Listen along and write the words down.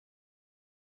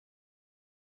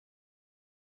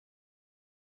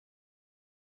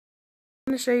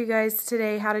I'm going to show you guys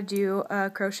today how to do a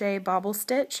crochet bobble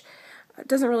stitch. It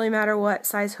doesn't really matter what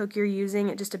size hook you're using,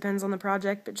 it just depends on the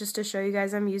project, but just to show you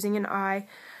guys I'm using an eye,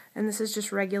 and this is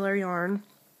just regular yarn.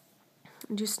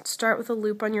 You just start with a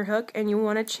loop on your hook and you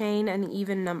want to chain an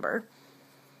even number.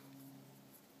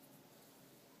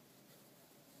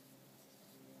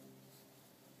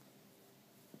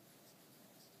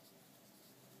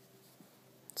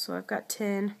 So I've got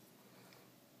 10,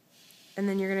 and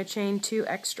then you're going to chain 2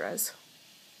 extras.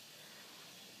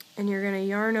 And you're going to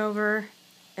yarn over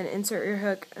and insert your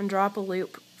hook and drop a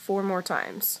loop 4 more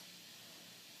times.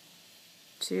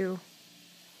 2,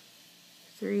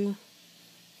 3,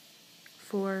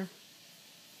 4,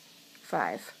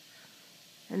 5.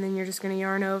 And then you're just going to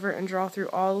yarn over and draw through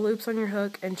all the loops on your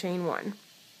hook and chain 1.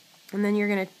 And then you're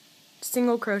going to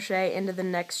single crochet into the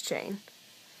next chain.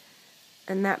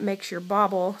 And that makes your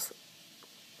bobble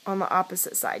on the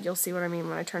opposite side. You'll see what I mean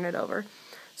when I turn it over.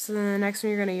 So then the next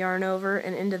one you're going to yarn over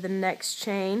and into the next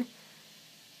chain,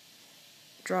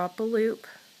 drop a loop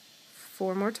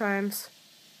 4 more times,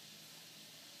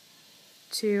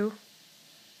 2,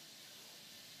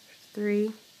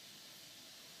 3,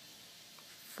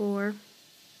 4,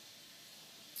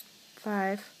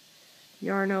 5,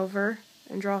 yarn over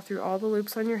and draw through all the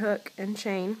loops on your hook and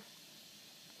chain,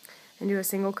 and do a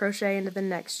single crochet into the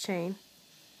next chain.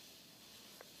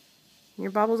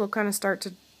 Your bobbles will kind of start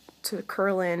to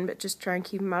curl in, but just try and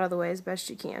keep them out of the way as best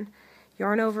you can.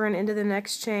 Yarn over and into the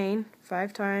next chain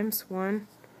 5 times. 1,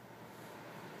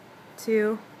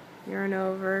 2, yarn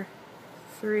over,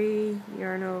 3,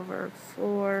 yarn over,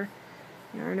 4,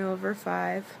 yarn over,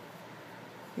 5,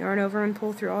 yarn over and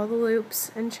pull through all the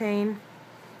loops and chain,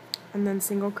 and then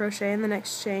single crochet in the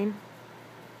next chain.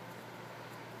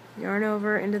 Yarn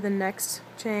over into the next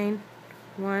chain.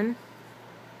 1,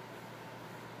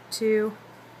 2,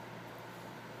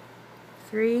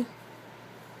 3,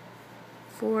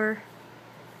 4,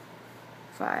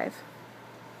 5,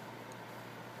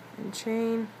 and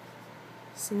chain,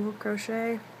 single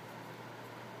crochet.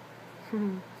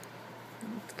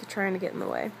 Trying to get in the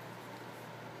way.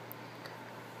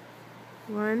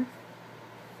 1,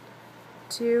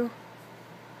 2,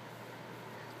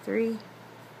 3,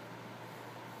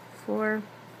 4,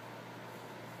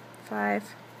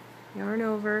 5, yarn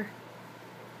over,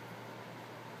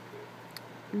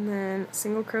 and then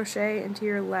single crochet into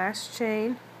your last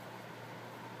chain,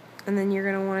 and then you're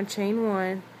going to want to chain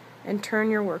 1 and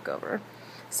turn your work over.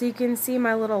 So you can see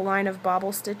my little line of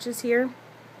bobble stitches here.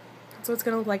 That's what it's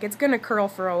going to look like. It's going to curl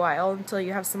for a while until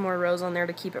you have some more rows on there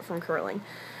to keep it from curling.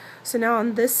 So now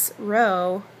on this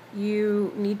row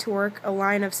you need to work a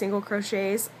line of single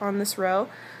crochets on this row.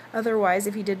 Otherwise,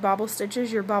 if you did bobble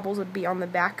stitches, your bobbles would be on the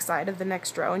back side of the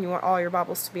next row, and you want all your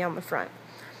bobbles to be on the front.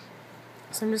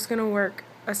 So I'm just going to work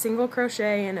a single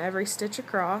crochet in every stitch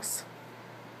across.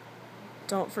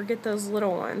 Don't forget those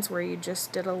little ones where you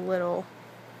just did a little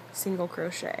single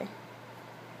crochet.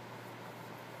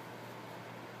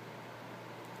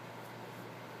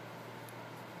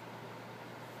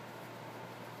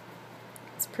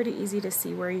 It's pretty easy to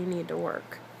see where you need to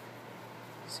work,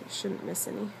 so you shouldn't miss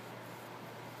any.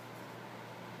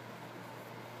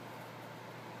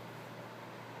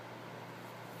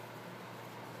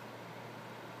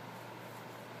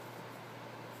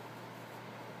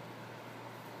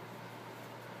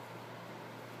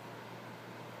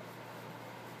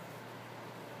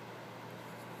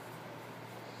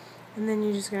 And then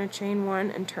you're just going to chain 1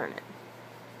 and turn it.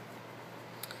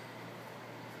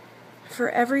 For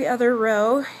every other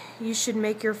row, you should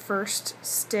make your first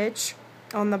stitch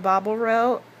on the bobble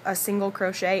row a single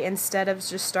crochet instead of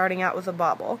just starting out with a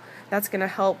bobble. That's going to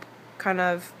help kind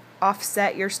of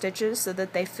offset your stitches so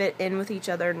that they fit in with each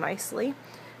other nicely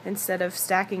instead of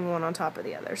stacking one on top of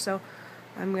the other. So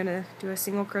I'm going to do a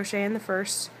single crochet in the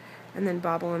first and then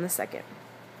bobble in the second.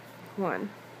 1,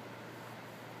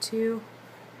 2,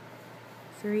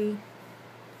 3,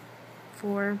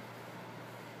 4,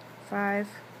 5,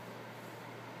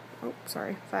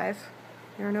 5,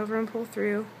 yarn over and pull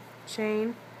through,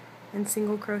 chain, and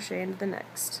single crochet into the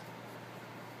next.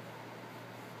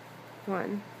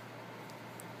 1,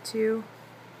 2,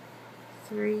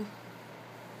 3,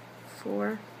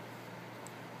 4,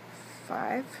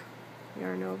 5,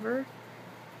 yarn over,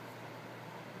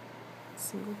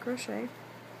 single crochet.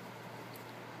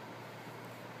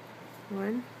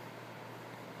 1,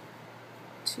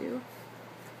 2,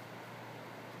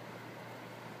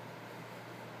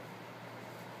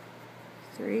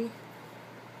 3,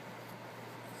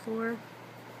 4,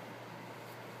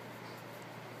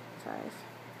 5,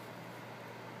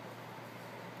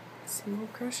 single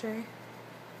crochet,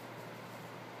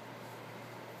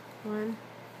 1,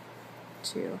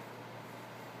 2,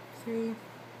 3,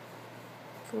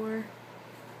 4,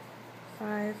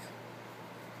 5,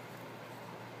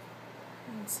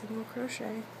 and single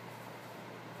crochet.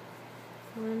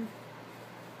 1,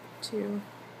 2,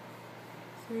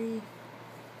 3,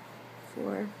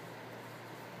 4,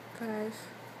 5.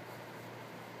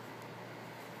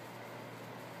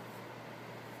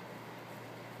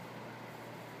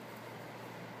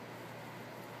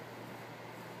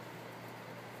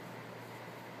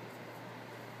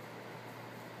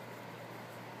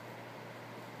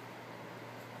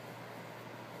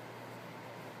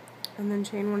 And then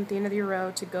chain one at the end of your row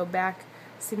to go back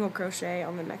single crochet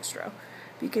on the next row.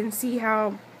 You can see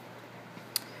how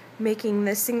making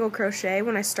this single crochet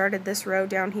when I started this row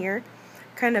down here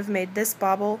kind of made this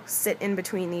bobble sit in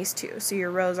between these two, so your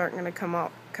rows aren't going to come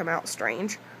out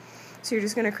strange. So you're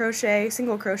just going to crochet,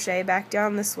 single crochet back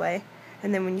down this way,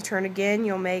 and then when you turn again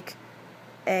you'll make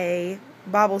a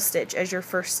bobble stitch as your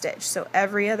first stitch. So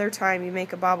every other time you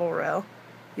make a bobble row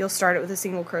you'll start it with a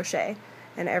single crochet,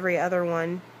 and every other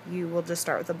one you will just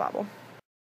start with a bobble.